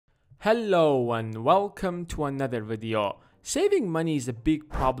Hello and welcome to another video. Saving money is a big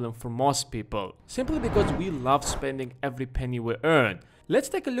problem for most people, simply because we love spending every penny we earn. Let's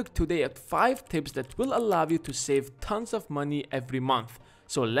take a look today at 5 tips that will allow you to save tons of money every month.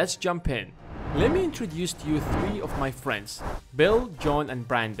 So let's jump in. Let me introduce to you 3 of my friends, Bill, John and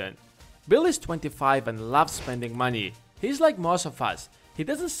Brandon. Bill is 25 and loves spending money. He's like most of us. He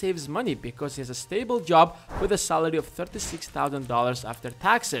doesn't save his money because he has a stable job with a salary of $36,000 after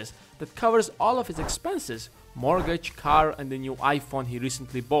taxes that covers all of his expenses, mortgage, car, and the new iPhone he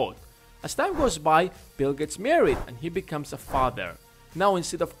recently bought. As time goes by, Bill gets married and he becomes a father. Now,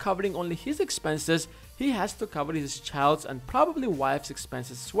 instead of covering only his expenses, he has to cover his child's and probably wife's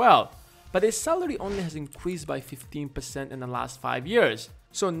expenses as well. But his salary only has increased by 15% in the last 5 years.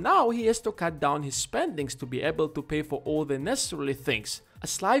 So now he has to cut down his spendings to be able to pay for all the necessary things.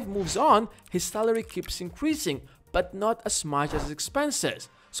 As life moves on, his salary keeps increasing, but not as much as his expenses.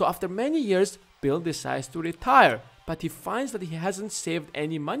 So after many years, Bill decides to retire, but he finds that he hasn't saved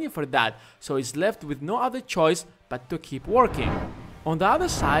any money for that, so he's left with no other choice but to keep working. On the other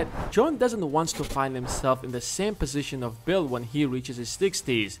side, John doesn't want to find himself in the same position of Bill when he reaches his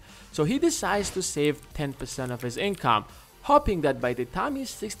 60s, so he decides to save 10% of his income, hoping that by the time he's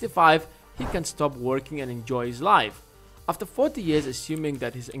 65, he can stop working and enjoy his life. After 40 years, assuming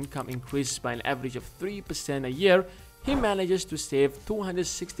that his income increases by an average of 3% a year, he manages to save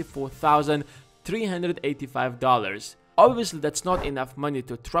 $264,385. Obviously, that's not enough money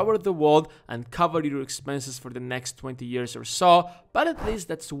to travel the world and cover your expenses for the next 20 years or so, but at least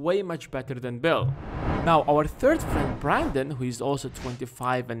that's way much better than Bill. Now, our third friend Brandon, who is also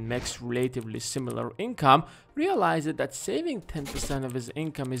 25 and makes relatively similar income, realizes that saving 10% of his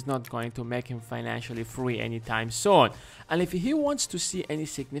income is not going to make him financially free anytime soon. And if he wants to see any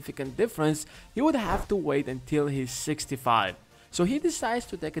significant difference, he would have to wait until he's 65. So he decides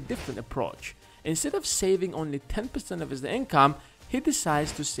to take a different approach. Instead of saving only 10% of his income, he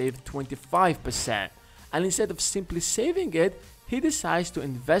decides to save 25%. And instead of simply saving it, he decides to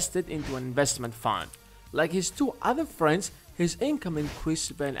invest it into an investment fund. Like his 2 other friends, his income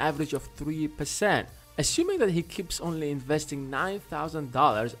increased by an average of 3%. Assuming that he keeps only investing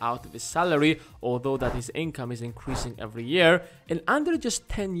 $9,000 out of his salary, although that his income is increasing every year, in under just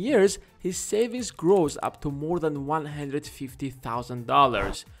 10 years, his savings grows up to more than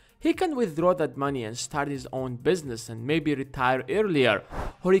 $150,000. He can withdraw that money and start his own business and maybe retire earlier,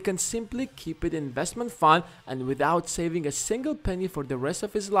 or he can simply keep it in investment fund, and without saving a single penny for the rest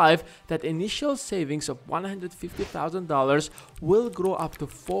of his life, that initial savings of $150,000 will grow up to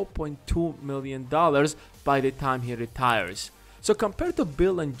 $4.2 million by the time he retires. So compared to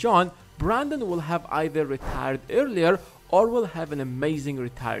Bill and John, Brandon will have either retired earlier or will have an amazing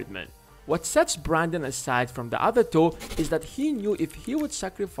retirement. What sets Brandon aside from the other 2 is that he knew if he would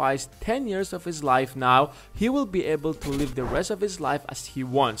sacrifice 10 years of his life now, he will be able to live the rest of his life as he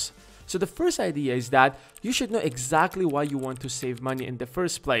wants. So the first idea is that you should know exactly why you want to save money in the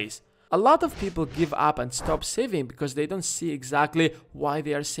first place. A lot of people give up and stop saving because they don't see exactly why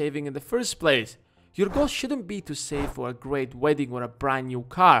they are saving in the first place. Your goal shouldn't be to save for a great wedding or a brand new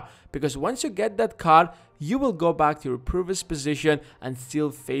car, because once you get that car, you will go back to your previous position and still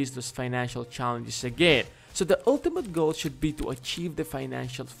face those financial challenges again. So the ultimate goal should be to achieve the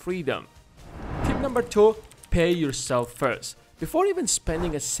financial freedom. Tip number 2, pay yourself first. Before even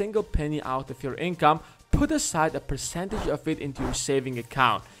spending a single penny out of your income, put aside a percentage of it into your saving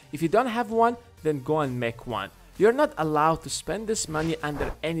account. If you don't have one, then go and make one. You're not allowed to spend this money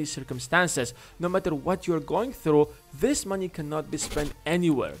under any circumstances. No matter what you're going through, this money cannot be spent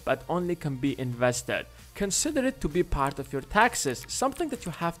anywhere, but only can be invested. Consider it to be part of your taxes, something that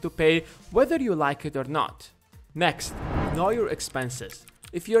you have to pay whether you like it or not. Next, know your expenses.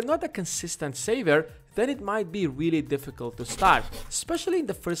 If you're not a consistent saver, then it might be really difficult to start, especially in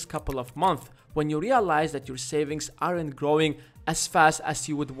the first couple of months when you realize that your savings aren't growing as fast as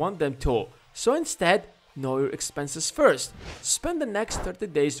you would want them to. So instead, know your expenses first. Spend the next 30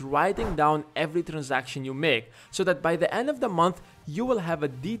 days writing down every transaction you make, so that by the end of the month, you will have a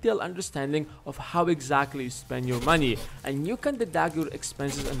detailed understanding of how exactly you spend your money, and you can deduct your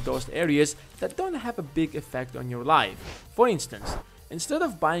expenses in those areas that don't have a big effect on your life. For instance, instead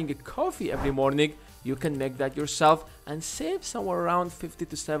of buying a coffee every morning, you can make that yourself and save somewhere around $50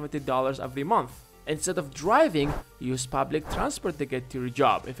 to $70 every month. Instead of driving, use public transport to get to your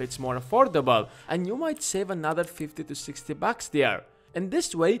job if it's more affordable, and you might save another $50 to $60 there. In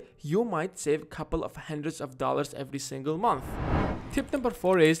this way, you might save a couple of hundreds of dollars every single month. Tip number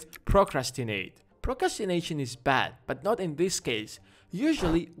 4 is procrastinate. Procrastination is bad, but not in this case.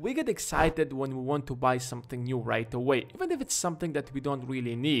 Usually, we get excited when we want to buy something new right away, even if it's something that we don't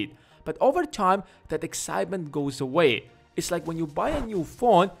really need. But over time, that excitement goes away. It's like when you buy a new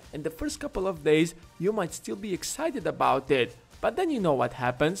phone, in the first couple of days, you might still be excited about it. But then you know what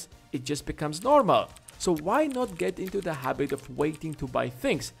happens? It just becomes normal. So why not get into the habit of waiting to buy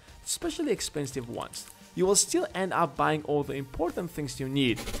things, especially expensive ones? You will still end up buying all the important things you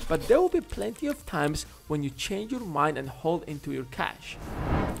need, but there will be plenty of times when you change your mind and hold into your cash.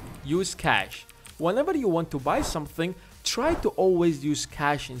 Use cash. Whenever you want to buy something, try to always use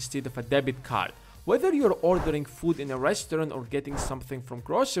cash instead of a debit card. Whether you're ordering food in a restaurant or getting something from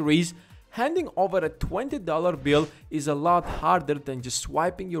groceries, handing over a $20 bill is a lot harder than just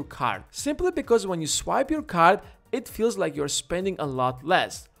swiping your card. Simply because when you swipe your card, it feels like you're spending a lot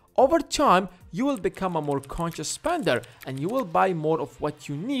less. Over time, you will become a more conscious spender and you will buy more of what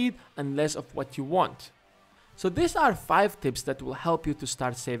you need and less of what you want. So these are 5 tips that will help you to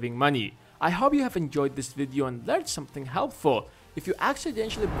start saving money. I hope you have enjoyed this video and learned something helpful. If you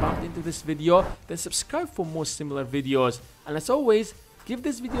accidentally bumped into this video, then subscribe for more similar videos. And as always, give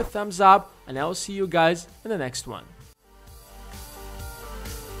this video a thumbs up and I will see you guys in the next one.